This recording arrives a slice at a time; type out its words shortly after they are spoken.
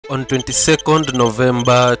On 22nd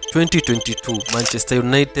November 2022, Manchester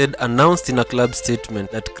United announced in a club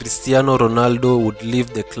statement that Cristiano Ronaldo would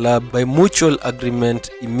leave the club by mutual agreement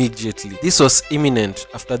immediately. This was imminent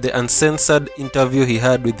after the uncensored interview he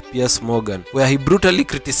had with Piers Morgan, where he brutally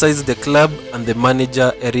criticized the club and the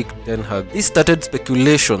manager Eric Ten Hag. This started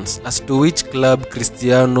speculations as to which club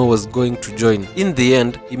Cristiano was going to join. In the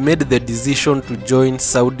end, he made the decision to join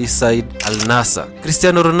Saudi side Al Nassr.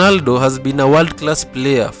 Cristiano Ronaldo has been a world-class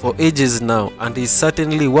player for ages now, and is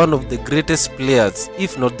certainly one of the greatest players,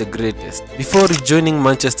 if not the greatest. Before rejoining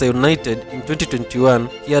Manchester United in 2021,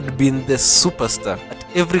 he had been the superstar at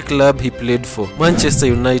every club he played for: Manchester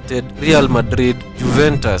United, Real Madrid,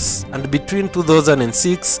 Juventus, and between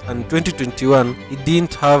 2006 and 2021, he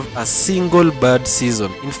didn't have a single bad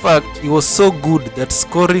season. In fact, he was so good that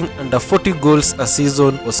scoring under 40 goals a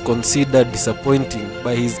season was considered disappointing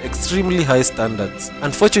by his extremely high standards.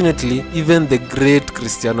 Unfortunately, even the great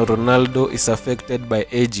Cristiano Ronaldo is affected by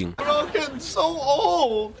aging. We're getting so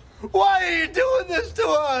old. Why are you doing this to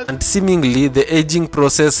us? And seemingly, the aging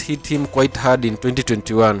process hit him quite hard in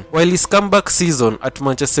 2021. While his comeback season at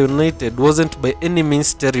Manchester United wasn't by any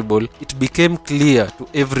means terrible, it became clear to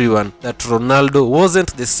everyone that Ronaldo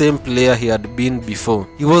wasn't the same player he had been before.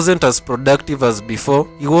 He wasn't as productive as before,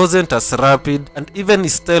 he wasn't as rapid, and even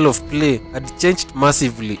his style of play had changed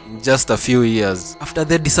massively in just a few years. After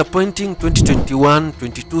the disappointing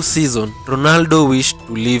 2021-22 season, Ronaldo wished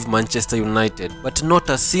to leave Manchester United, but not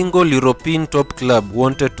a single European top club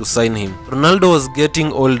wanted to sign him. Ronaldo was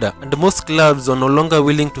getting older, and most clubs were no longer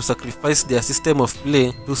willing to sacrifice their system of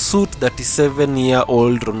play to suit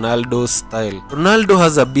 37-year-old Ronaldo's style. Ronaldo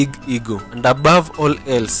has a big ego, and above all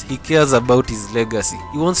else, he cares about his legacy.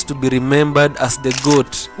 He wants to be remembered as the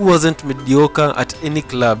GOAT who wasn't mediocre at any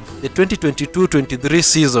club. The 2022-23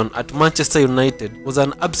 season at Manchester United was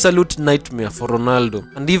an absolute nightmare for Ronaldo,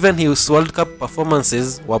 and even his World Cup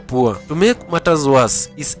performances were poor. To make matters worse,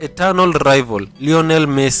 his eternal rival Lionel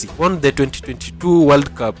Messi won the 2022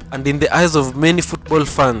 World Cup, and in the eyes of many football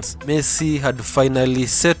fans, Messi had finally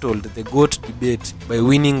settled the GOAT debate by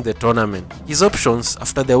winning the tournament. His options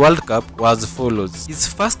after the World Cup were as follows. His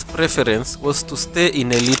first preference was to stay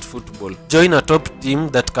in elite football, join a top team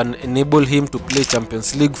that can enable him to play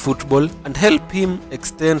Champions League football and help him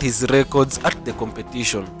extend his records at the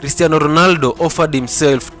competition. Cristiano Ronaldo offered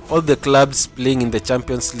himself to all the clubs playing in the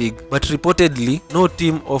Champions League, but reportedly no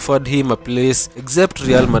team offered him a place except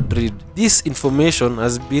Real Madrid. This information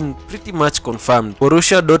has been pretty much confirmed.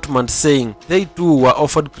 Borussia Dortmund saying they too were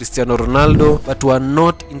offered Cristiano Ronaldo but were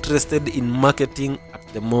not interested in marketing at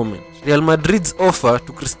the moment. Real Madrid's offer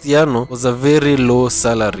to Cristiano was a very low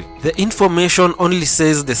salary. The information only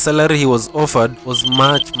says the salary he was offered was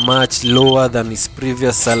much lower than his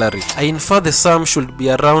previous salary. I infer the sum should be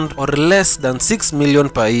around or less than 6 million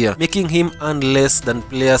per year, making him earn less than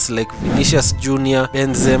players like Vinicius Jr.,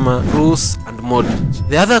 Benzema, Kroos, and Modric.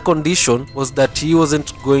 The other condition was that he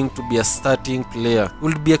wasn't going to be a starting player. He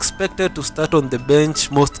would be expected to start on the bench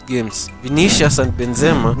most games. Vinicius and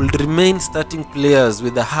Benzema would remain starting players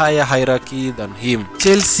with a higher hierarchy than him.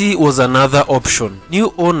 Chelsea was another option.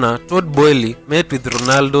 New owner Todd Boehly met with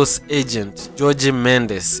Ronaldo's agent Jorge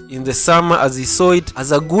Mendes in the summer as he saw it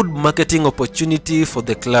as a good marketing opportunity for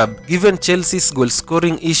the club. Given Chelsea's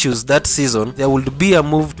goal-scoring issues that season, there would be a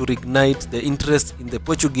move to reignite the interest in the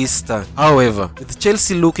Portuguese star. However, with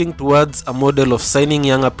Chelsea looking towards a model of signing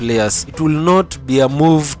younger players, it will not be a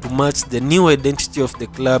move to match the new identity of the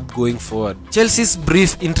club going forward. Chelsea's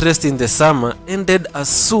brief interest in the summer ended as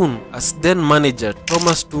soon as then-manager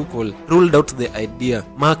Thomas Tuchel ruled out the idea,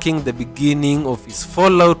 marking the beginning of his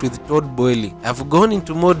fallout with Todd Boehly. I have gone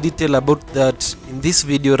into more detail about that in this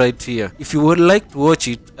video right here. If you would like to watch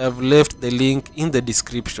it, I have left the link in the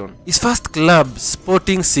description. His first club,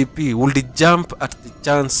 Sporting CP, would jump at the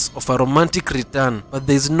chance of a romantic return, but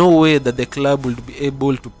there is no way that the club would be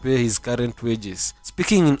able to pay his current wages.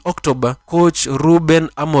 Speaking in October, coach Ruben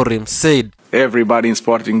Amorim said, "Everybody in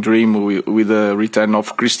Sporting dream with the return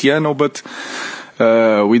of Cristiano, but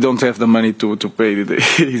we don't have the money to pay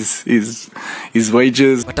his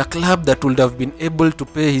wages." But a club that would have been able to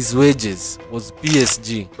pay his wages was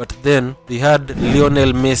PSG. But then they had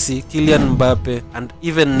Lionel Messi, Kylian Mbappe, and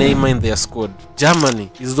even Neymar in their squad.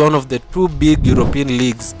 Germany is one of the two big European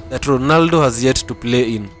leagues that Ronaldo has yet to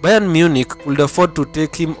play in. Bayern Munich could afford to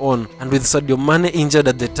take him on, and with Sadio Mane injured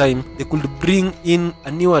at the time, they could bring in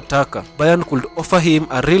a new attacker. Bayern could offer him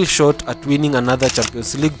a real shot at winning another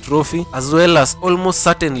Champions League trophy, as well as almost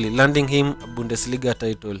certainly landing him a Bundesliga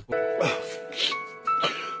title.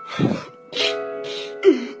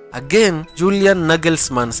 Again, Julian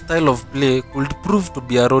Nagelsmann's style of play could prove to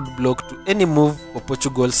be a roadblock to any move for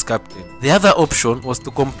Portugal's captain. The other option was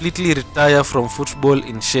to completely retire from football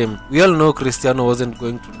in shame. We all know Cristiano wasn't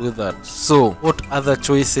going to do that. So, what other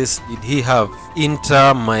choices did he have?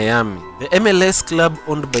 Inter Miami. The MLS club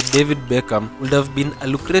owned by David Beckham would have been a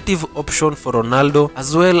lucrative option for Ronaldo,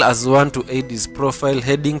 as well as one to aid his profile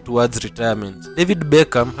heading towards retirement. David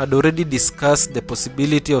Beckham had already discussed the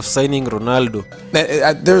possibility of signing Ronaldo.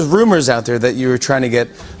 There's rumors out there that you were trying to get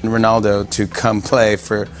Ronaldo to come play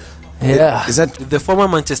for... Yeah. Is that... With the former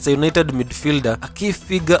Manchester United midfielder a key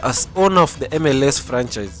figure as owner of the MLS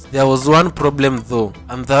franchise. There was one problem though,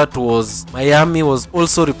 and that was Miami was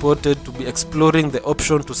also reported to be exploring the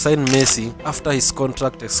option to sign Messi after his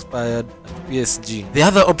contract expired at PSG. The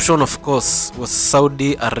other option, of course, was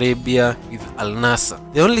Saudi Arabia with Al Nassr.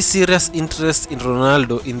 The only serious interest in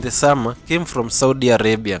Ronaldo in the summer came from Saudi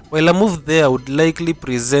Arabia. While a move there would likely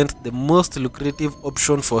present the most lucrative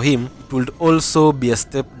option for him, it would also be a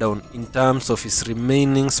step down in terms of his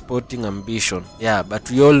remaining sporting ambition. Yeah, but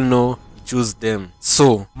we all know he chose them.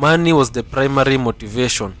 So, money was the primary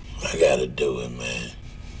motivation. I gotta do it, man.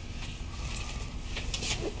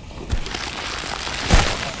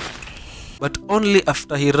 But only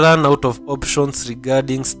after he ran out of options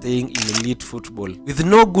regarding staying in elite football. With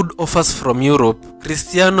no good offers from Europe,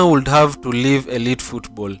 Cristiano would have to leave elite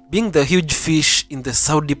football. Being the huge fish in the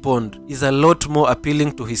Saudi pond is a lot more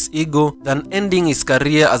appealing to his ego than ending his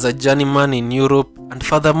career as a journeyman in Europe, and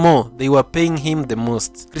furthermore, they were paying him the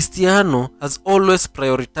most. Cristiano has always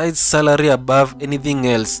prioritized salary above anything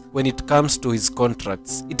else when it comes to his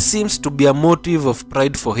contracts. It seems to be a motive of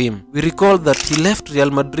pride for him. We recall that he left Real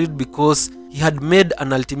Madrid because he had made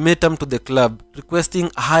an ultimatum to the club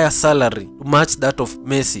requesting a higher salary to match that of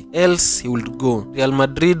Messi, else he would go. Real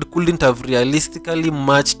Madrid couldn't have realistically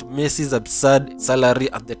matched Messi's absurd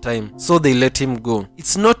salary at the time, so they let him go.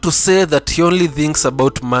 It's not to say that he only thinks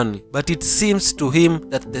about money, but it seems to him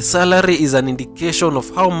that the salary is an indication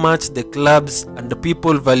of how much the clubs and the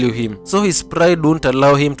people value him, so his pride won't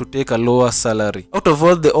allow him to take a lower salary. Out of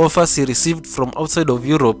all the offers he received from outside of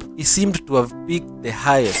Europe, he seemed to have picked the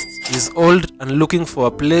highest. He's old and looking for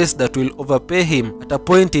a place that will overpay him at a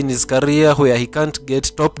point in his career where he can't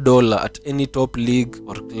get top dollar at any top league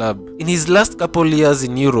or club. In his last couple years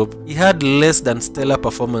in Europe, he had less than stellar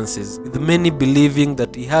performances, with many believing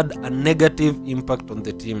that he had a negative impact on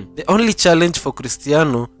the team. The only challenge for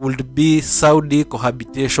Cristiano would be Saudi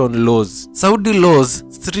cohabitation laws. Saudi laws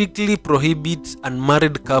strictly prohibit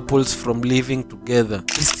unmarried couples from living together.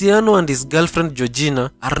 Cristiano and his girlfriend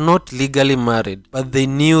Georgina are not legally married, but they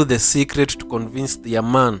knew the secret to convince their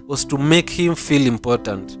man was to make him feel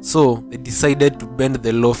important, so they decided to bend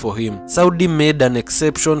the law for him. Saudi made an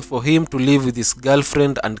exception for him to live with his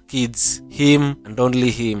girlfriend and kids, him and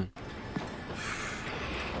only him.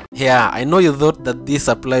 Yeah, I know you thought that this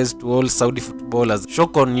applies to all Saudi footballers.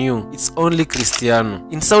 Shock on you, it's only Cristiano.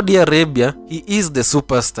 In Saudi Arabia, he is the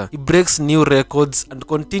superstar. He breaks new records and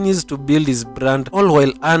continues to build his brand, all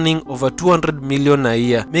while earning over 200 million a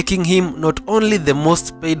year, making him not only the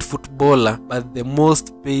most paid footballer, but the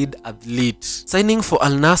most paid athlete. Signing for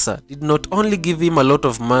Al Nassr did not only give him a lot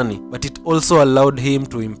of money, but it also allowed him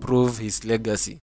to improve his legacy.